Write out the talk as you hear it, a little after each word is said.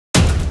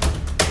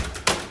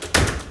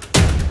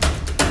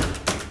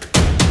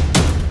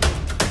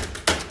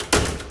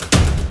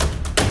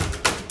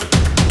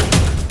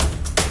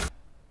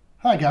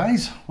Hi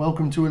guys,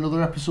 welcome to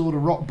another episode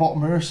of Rock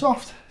Bottom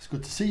Airsoft. It's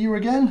good to see you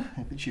again.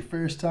 If it's your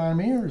first time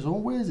here, as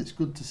always, it's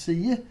good to see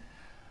you.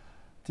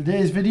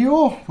 Today's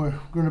video, we're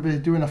going to be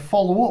doing a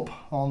follow-up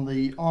on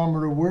the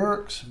Armorer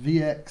Works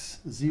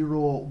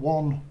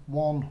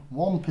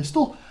VX0111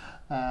 pistol.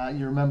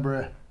 You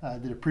remember I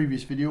did a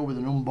previous video with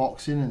an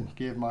unboxing and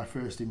gave my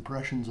first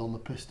impressions on the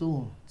pistol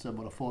and said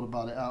what I thought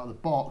about it out of the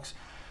box.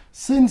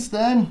 Since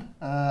then,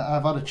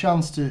 I've had a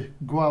chance to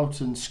go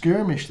out and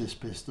skirmish this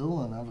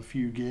pistol and have a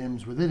few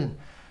games with it and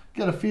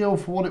get a feel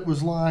for what it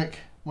was like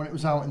when it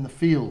was out in the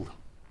field.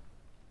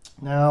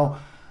 Now,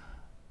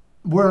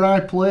 where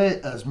I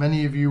play, as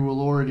many of you will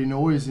already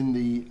know, is in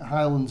the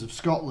Highlands of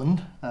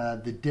Scotland.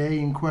 The day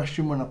in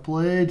question when I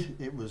played,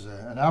 it was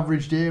an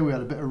average day. We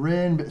had a bit of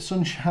rain, bit of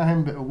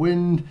sunshine, bit of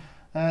wind.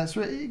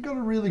 So it got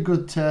a really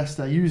good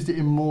test. I used it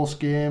in most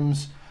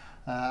games.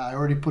 I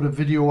already put a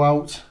video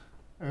out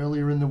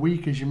earlier in the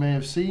week, as you may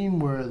have seen,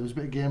 where there was a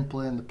bit of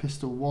gameplay and the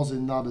pistol was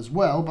in that as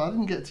well, but I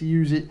didn't get to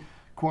use it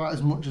quite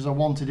as much as I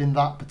wanted in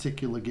that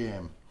particular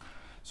game.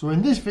 So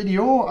in this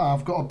video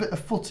I've got a bit of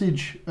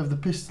footage of the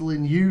pistol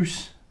in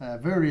use,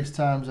 various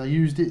times I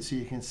used it, so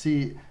you can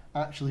see it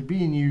actually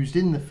being used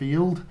in the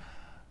field,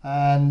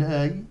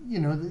 and you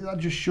know, that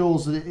just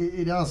shows that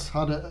it has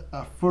had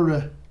a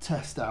thorough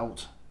test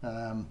out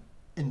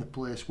in the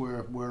place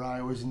where I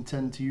always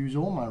intend to use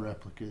all my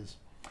replicas.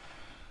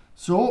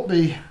 So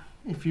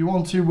if you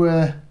want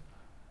to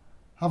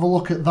have a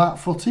look at that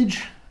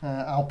footage,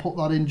 I'll put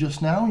that in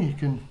just now. You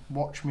can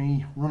watch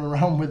me run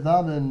around with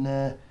that and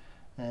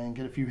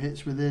get a few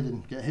hits with it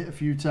and get hit a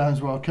few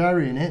times while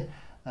carrying it.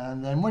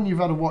 And then when you've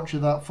had a watch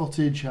of that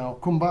footage, I'll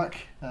come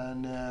back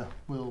and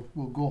we'll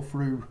go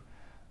through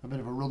a bit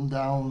of a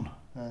rundown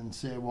and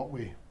say what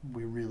we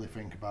really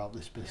think about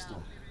this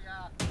pistol.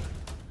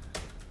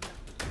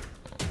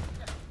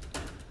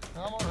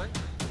 I'm all right.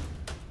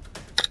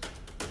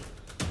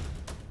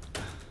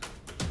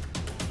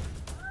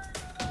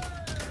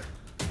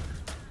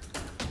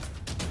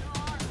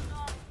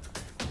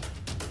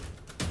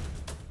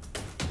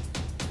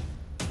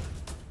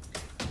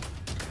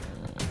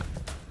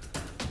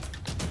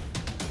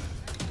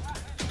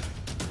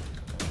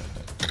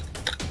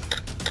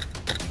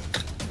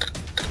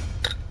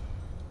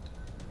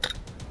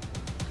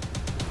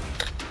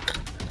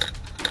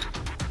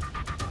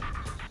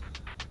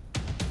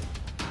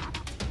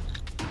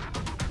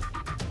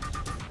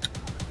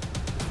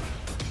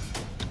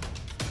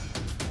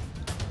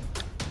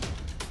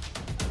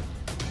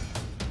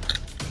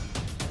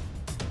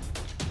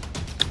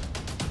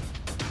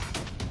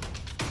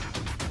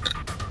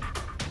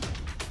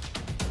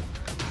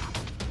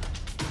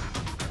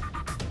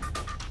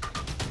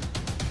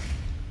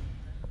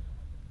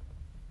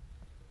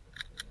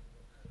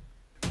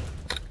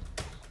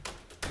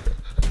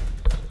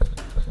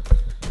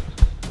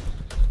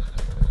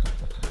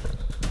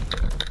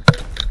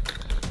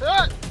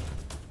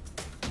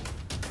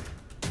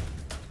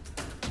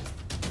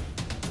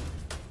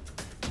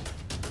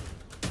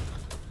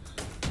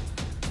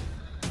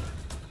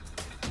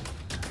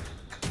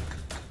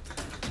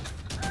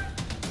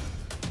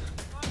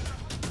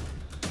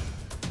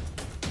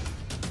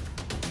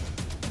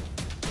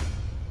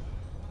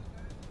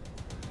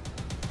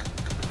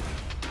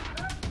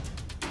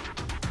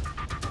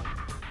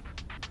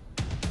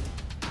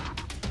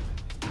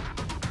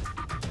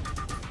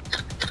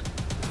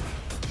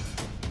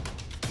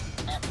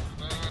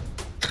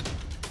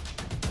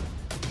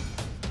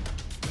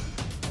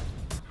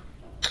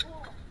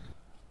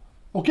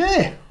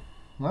 Okay,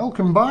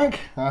 welcome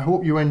back. I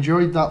hope you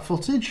enjoyed that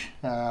footage.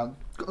 Got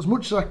as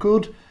much as I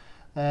could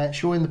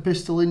showing the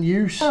pistol in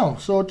use. Now,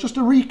 so just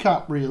a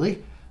recap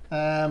really,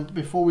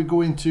 before we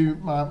go into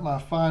my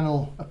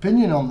final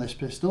opinion on this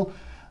pistol.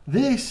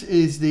 This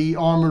is the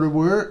Armorer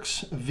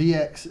Works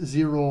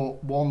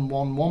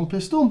VX0111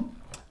 pistol.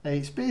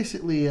 It's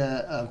basically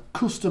a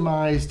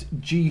customized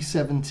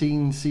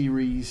G17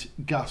 series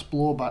gas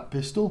blowback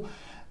pistol.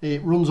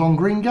 It runs on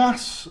green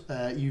gas.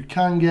 You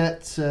can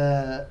get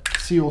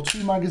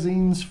CO2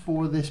 magazines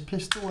for this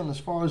pistol, and as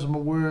far as I'm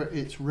aware,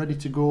 it's ready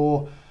to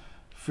go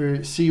for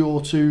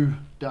CO2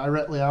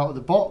 directly out of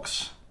the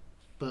box.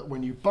 But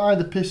when you buy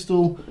the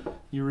pistol,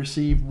 you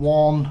receive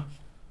one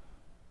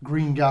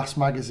green gas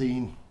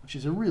magazine, which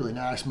is a really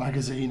nice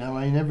magazine. I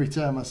mean, every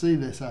time I see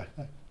this, I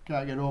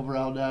can't get over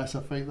how nice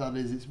I think that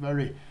is. It's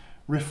very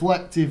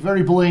reflective,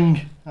 very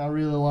bling. I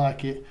really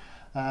like it.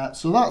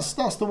 So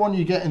that's the one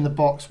you get in the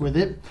box with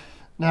it.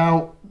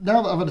 Now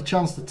that I've had a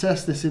chance to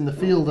test this in the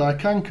field, I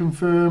can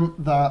confirm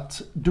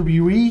that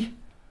WE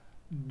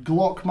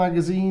Glock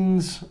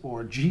magazines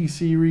or G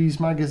series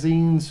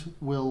magazines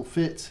will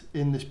fit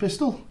in this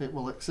pistol. It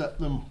will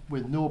accept them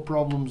with no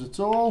problems at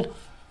all,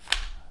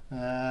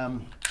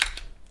 and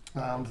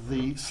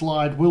the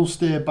slide will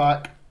stay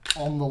back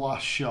on the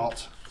last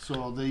shot.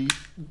 So the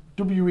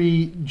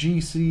WE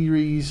G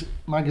series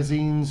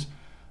magazines,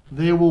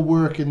 they will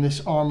work in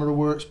this Armorer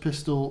Works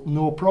pistol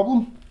no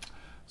problem.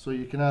 So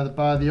you can either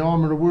buy the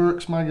Armorer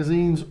Works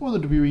magazines or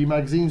the WE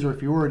magazines, or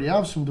if you already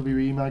have some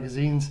WE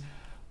magazines,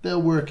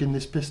 they'll work in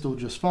this pistol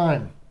just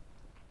fine.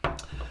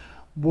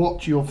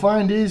 What you'll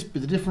find is,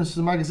 with the difference of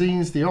the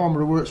magazines, the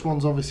Armorer Works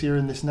ones obviously are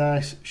in this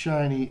nice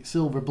shiny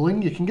silver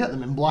bling. You can get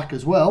them in black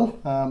as well,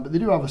 but they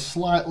do have a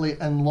slightly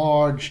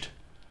enlarged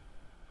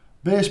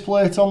base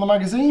plate on the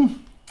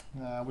magazine,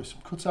 with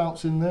some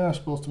cutouts in there, I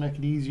suppose, to make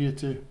it easier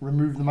to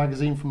remove the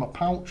magazine from a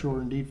pouch or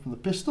indeed from the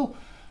pistol,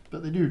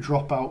 but they do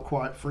drop out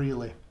quite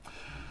freely.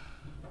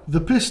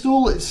 The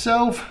pistol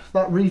itself,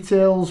 that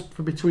retails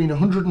for between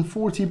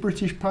 140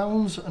 British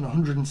pounds and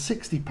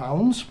 160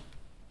 pounds.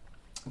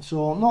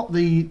 So not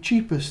the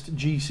cheapest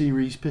G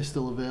series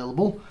pistol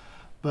available,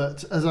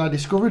 but as I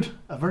discovered,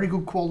 a very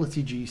good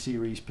quality G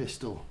series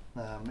pistol.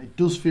 It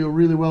does feel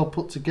really well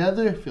put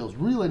together, it feels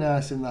really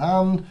nice in the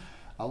hand.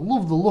 I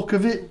love the look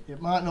of it.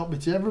 It might not be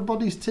to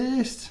everybody's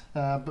taste,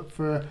 but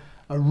for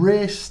a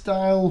race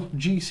style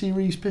G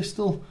series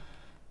pistol,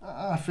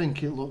 I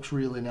think it looks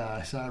really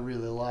nice. I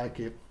really like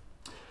it.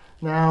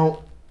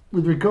 Now,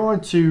 with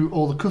regard to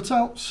all the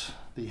cutouts,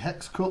 the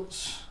hex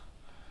cuts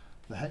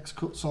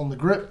on the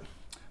grip,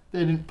 they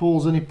didn't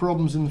pose any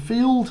problems in the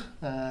field.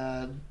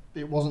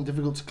 It wasn't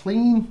difficult to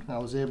clean. I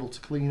was able to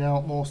clean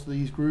out most of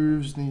these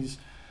grooves and these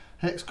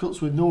hex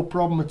cuts with no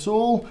problem at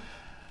all.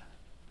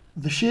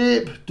 The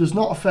shape does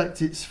not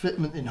affect its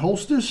fitment in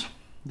holsters.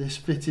 This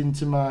fit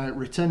into my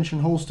retention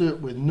holster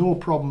with no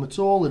problem at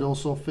all. It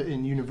also fit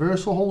in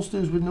universal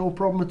holsters with no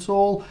problem at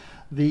all.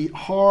 The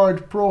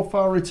hard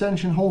profile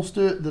retention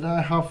holster that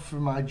I have for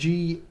my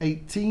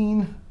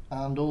G18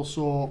 and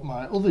also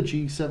my other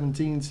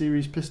G17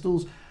 series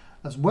pistols,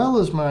 as well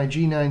as my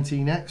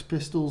G19X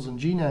pistols and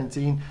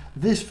G19,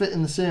 this fit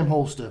in the same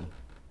holster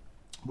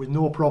with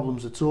no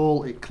problems at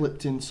all. It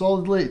clipped in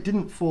solidly, it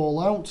didn't fall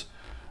out,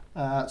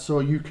 so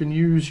you can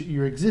use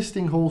your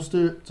existing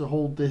holster to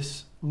hold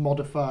this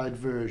modified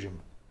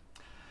version.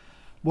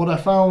 What I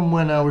found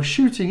when I was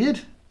shooting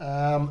it,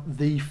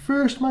 the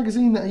first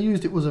magazine that I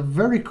used, it was a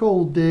very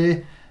cold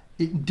day.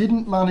 It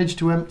didn't manage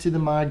to empty the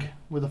mag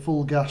with a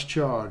full gas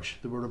charge.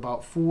 There were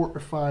about 4 or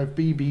 5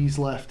 BBs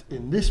left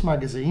in this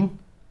magazine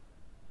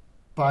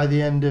by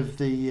the end of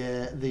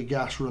the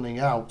gas running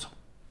out.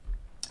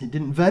 It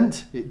didn't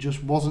vent, it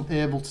just wasn't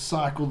able to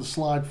cycle the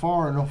slide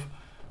far enough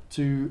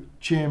to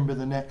chamber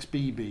the next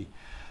BB.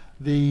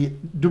 The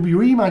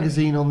WE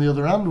magazine, on the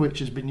other hand, which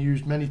has been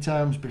used many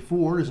times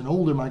before, is an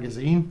older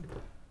magazine.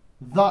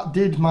 That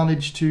did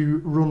manage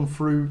to run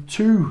through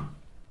 2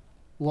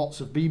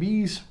 lots of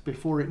BBs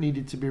before it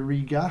needed to be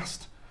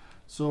regassed.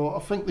 So I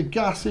think the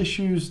gas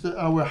issues that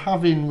I were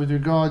having with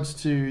regards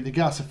to the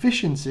gas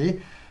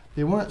efficiency,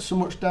 they weren't so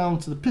much down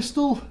to the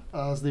pistol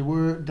as they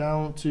were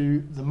down to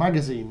the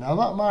magazine. Now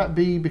that might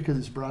be because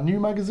it's a brand new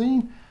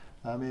magazine.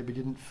 I maybe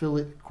didn't fill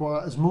it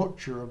quite as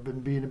much, or I've been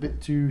being a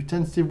bit too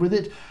tentative with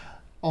it.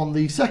 On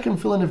the second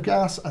filling of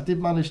gas, I did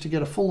manage to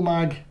get a full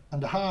mag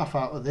and a half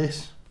out of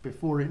this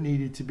before it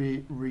needed to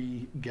be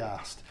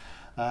regassed.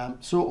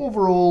 So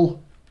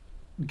overall,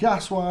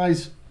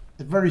 gas-wise,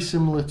 very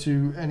similar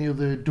to any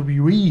other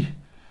WE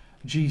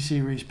G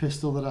series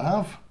pistol that I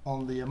have,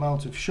 on the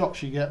amount of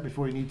shots you get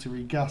before you need to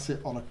regas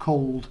it on a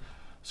cold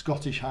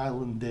Scottish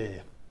Highland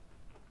day.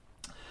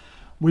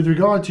 With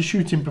regard to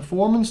shooting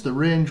performance, the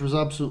range was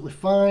absolutely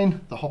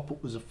fine, the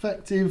hop-up was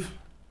effective.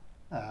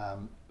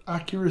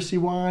 Accuracy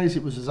wise,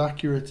 it was as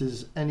accurate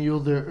as any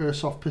other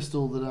airsoft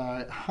pistol that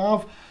I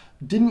have.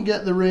 Didn't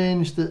get the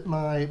range that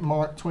my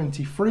Mark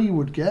 23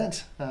 would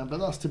get, but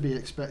that's to be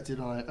expected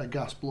on a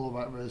gas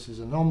blowback versus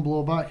a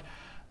non-blowback.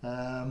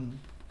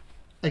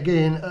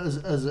 Again, as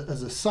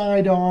a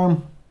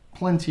sidearm,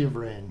 plenty of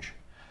range.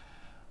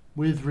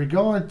 With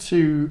regard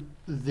to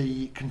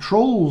the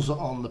controls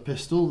on the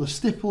pistol, the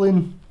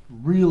stippling,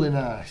 really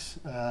nice.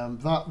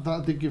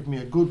 That did give me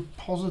a good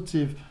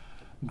positive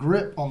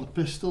grip on the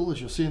pistol, as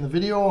you'll see in the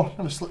video.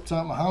 Never slipped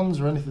out my hands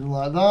or anything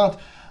like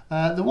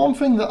that. The one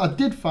thing that I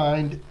did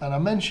find, and I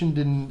mentioned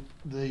in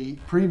the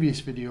previous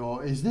video,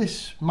 is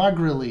this mag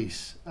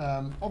release.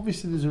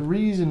 Obviously there's a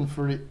reason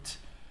for it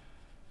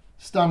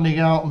standing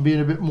out and being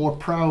a bit more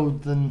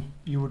proud than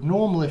you would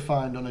normally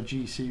find on a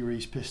G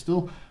series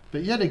pistol,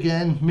 but yet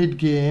again,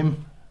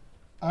 mid-game,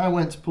 I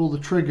went to pull the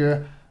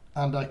trigger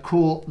and I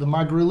caught the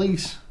mag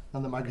release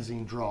and the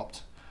magazine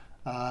dropped.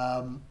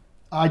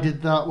 I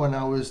did that when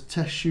I was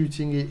test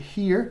shooting it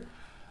here.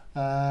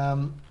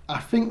 I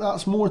think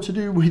that's more to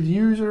do with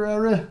user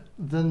error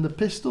than the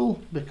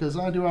pistol, because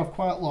I do have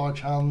quite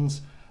large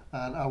hands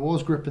and I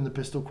was gripping the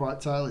pistol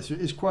quite tightly, so it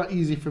is quite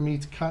easy for me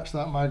to catch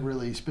that mag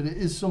release, but it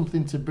is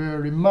something to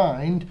bear in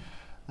mind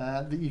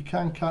that you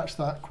can catch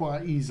that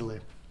quite easily.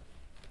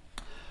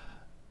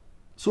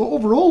 So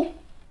overall,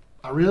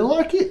 I really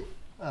like it.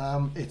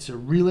 It's a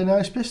really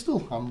nice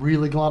pistol. I'm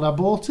really glad I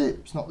bought it.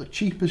 It's not the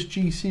cheapest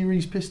G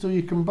series pistol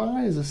you can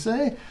buy, as I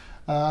say,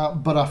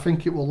 but I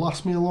think it will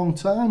last me a long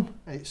time.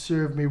 It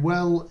served me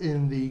well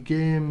in the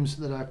games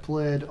that I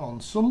played on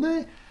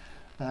Sunday,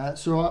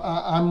 so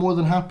I'm more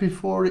than happy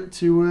for it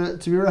to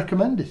be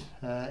recommended.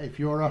 If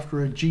you're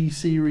after a G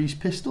series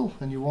pistol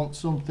and you want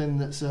something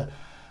that's a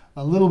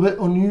a little bit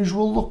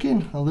unusual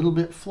looking, a little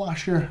bit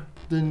flashier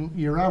than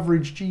your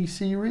average G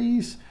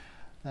series,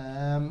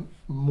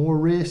 more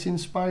race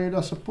inspired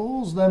I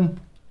suppose, then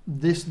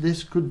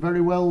this could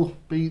very well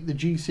be the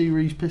G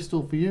series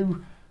pistol for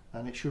you,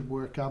 and it should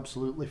work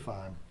absolutely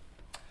fine.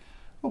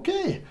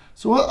 Okay,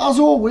 so as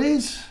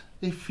always,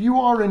 if you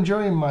are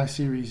enjoying my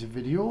series of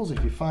videos,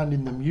 if you're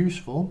finding them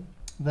useful,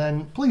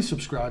 then please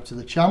subscribe to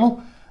the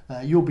channel.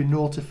 You'll be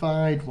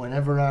notified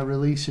whenever I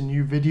release a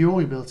new video.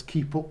 You'll be able to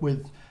keep up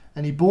with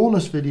any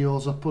bonus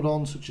videos I put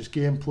on, such as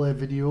gameplay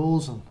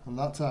videos and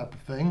that type of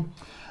thing.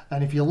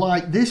 And if you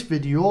like this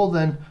video,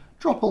 then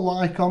drop a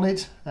like on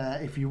it.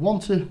 If you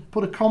want to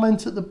put a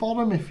comment at the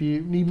bottom, if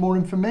you need more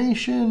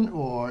information,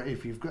 or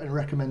if you've got any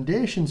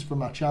recommendations for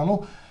my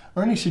channel,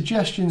 or any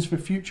suggestions for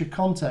future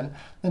content,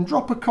 then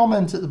drop a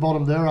comment at the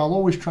bottom there. I'll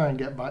always try and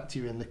get back to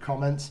you in the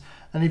comments.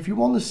 And if you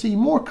want to see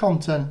more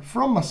content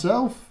from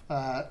myself,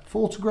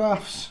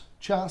 photographs,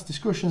 charts,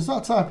 discussions,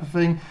 that type of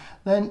thing,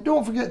 then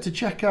don't forget to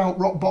check out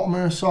Rock Bottom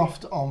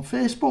Airsoft on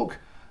Facebook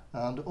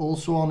and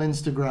also on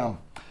Instagram.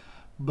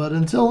 But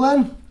until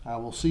then, I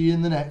will see you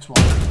in the next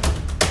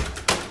one.